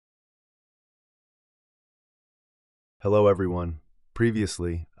Hello everyone.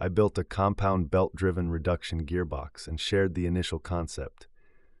 Previously, I built a compound belt-driven reduction gearbox and shared the initial concept.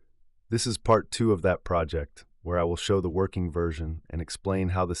 This is part 2 of that project, where I will show the working version and explain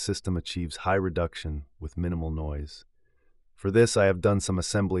how the system achieves high reduction with minimal noise. For this, I have done some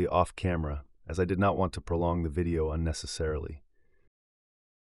assembly off-camera, as I did not want to prolong the video unnecessarily.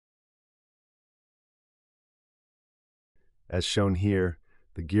 As shown here,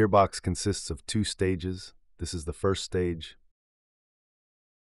 the gearbox consists of 2 stages. This is the first stage,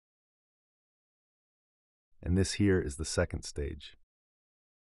 and this here is the second stage.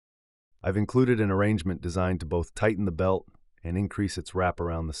 I've included an arrangement designed to both tighten the belt and increase its wrap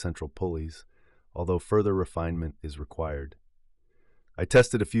around the central pulleys, although further refinement is required. I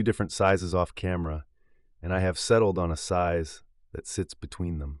tested a few different sizes off camera, and I have settled on a size that sits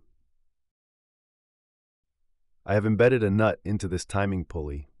between them. I have embedded a nut into this timing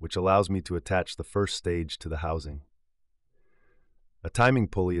pulley, which allows me to attach the first stage to the housing. A timing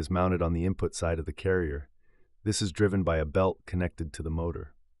pulley is mounted on the input side of the carrier. This is driven by a belt connected to the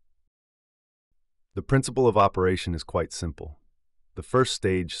motor. The principle of operation is quite simple. The first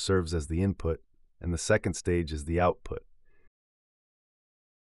stage serves as the input, and the second stage is the output.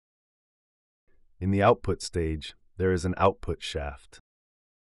 In the output stage, there is an output shaft.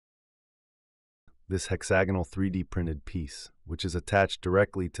 This hexagonal 3D printed piece, which is attached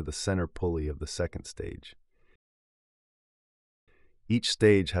directly to the center pulley of the second stage. Each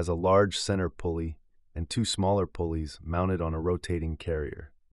stage has a large center pulley and 2 smaller pulleys mounted on a rotating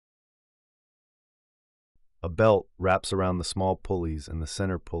carrier. A belt wraps around the small pulleys and the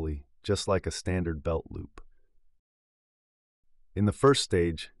center pulley, just like a standard belt loop. In the first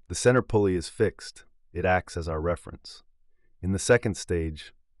stage, the center pulley is fixed. It acts as our reference. In the second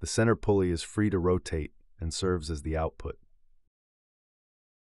stage, the center pulley is free to rotate and serves as the output.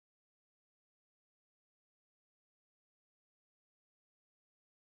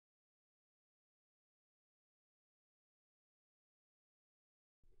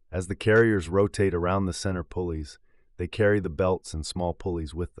 As the carriers rotate around the center pulleys, they carry the belts and small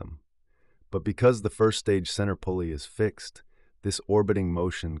pulleys with them. But because the first stage center pulley is fixed, this orbiting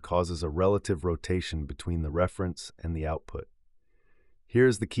motion causes a relative rotation between the reference and the output. Here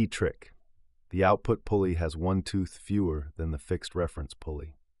is the key trick. The output pulley has 1 tooth fewer than the fixed reference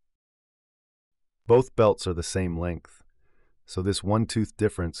pulley. Both belts are the same length, so this 1 tooth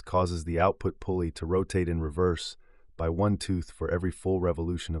difference causes the output pulley to rotate in reverse by 1 tooth for every full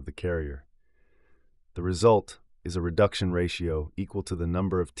revolution of the carrier. The result is a reduction ratio equal to the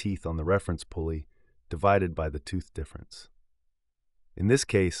number of teeth on the reference pulley divided by the tooth difference. In this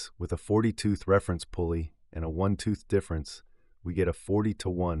case, with a 40-tooth reference pulley and a 1 tooth difference, we get a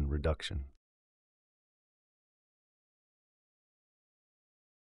 40-to-1 reduction.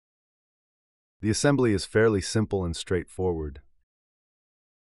 The assembly is fairly simple and straightforward,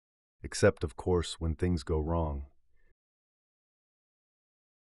 except, of course, when things go wrong.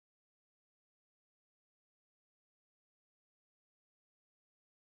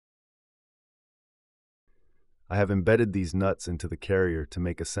 I have embedded these nuts into the carrier to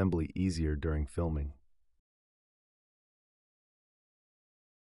make assembly easier during filming.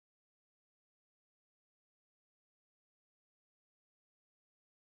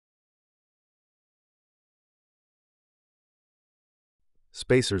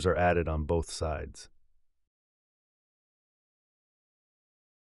 Spacers are added on both sides.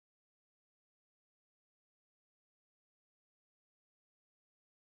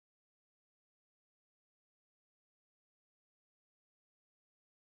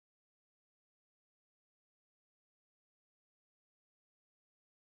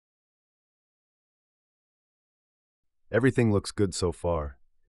 Everything looks good so far.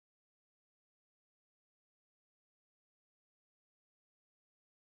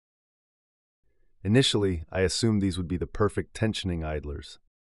 Initially, I assumed these would be the perfect tensioning idlers.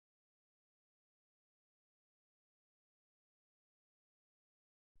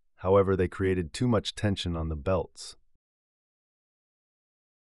 However, they created too much tension on the belts,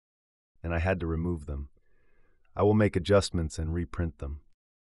 and I had to remove them. I will make adjustments and reprint them.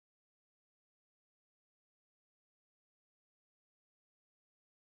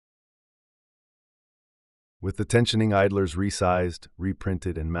 With the tensioning idlers resized,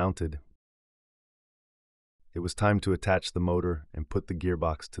 reprinted, and mounted, it was time to attach the motor and put the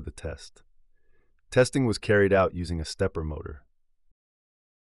gearbox to the test. Testing was carried out using a stepper motor.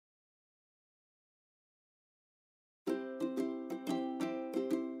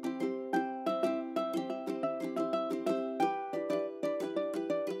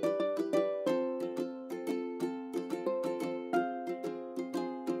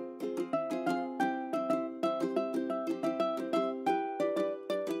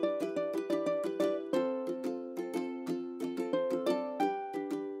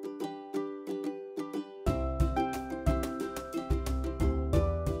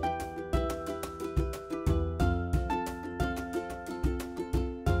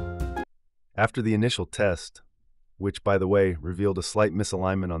 After the initial test, which, by the way, revealed a slight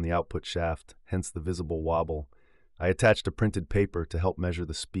misalignment on the output shaft, hence the visible wobble, I attached a printed paper to help measure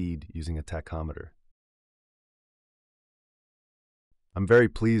the speed using a tachometer. I'm very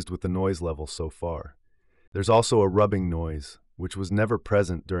pleased with the noise level so far. There's also a rubbing noise, which was never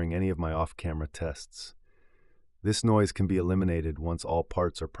present during any of my off-camera tests. This noise can be eliminated once all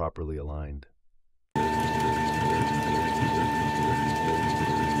parts are properly aligned.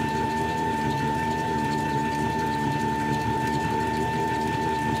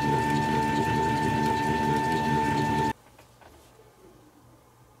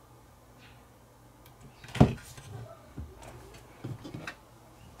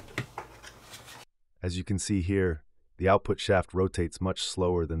 As you can see here, the output shaft rotates much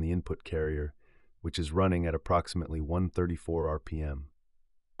slower than the input carrier, which is running at approximately 134 RPM.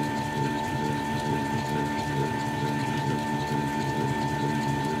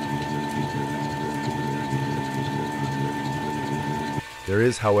 There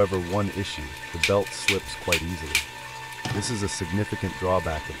is, however, one issue. The belt slips quite easily. This is a significant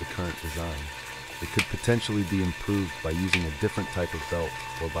drawback of the current design. It could potentially be improved by using a different type of belt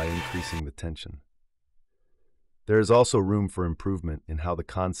or by increasing the tension. There is also room for improvement in how the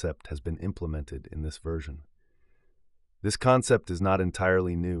concept has been implemented in this version. This concept is not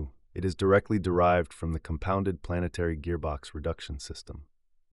entirely new. It is directly derived from the compounded planetary gearbox reduction system.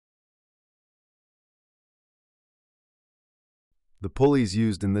 The pulleys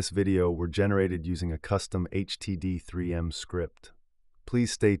used in this video were generated using a custom HTD3M script.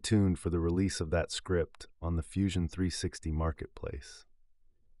 Please stay tuned for the release of that script on the Fusion 360 marketplace.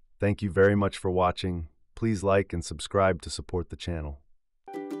 Thank you very much for watching. Please like and subscribe to support the channel.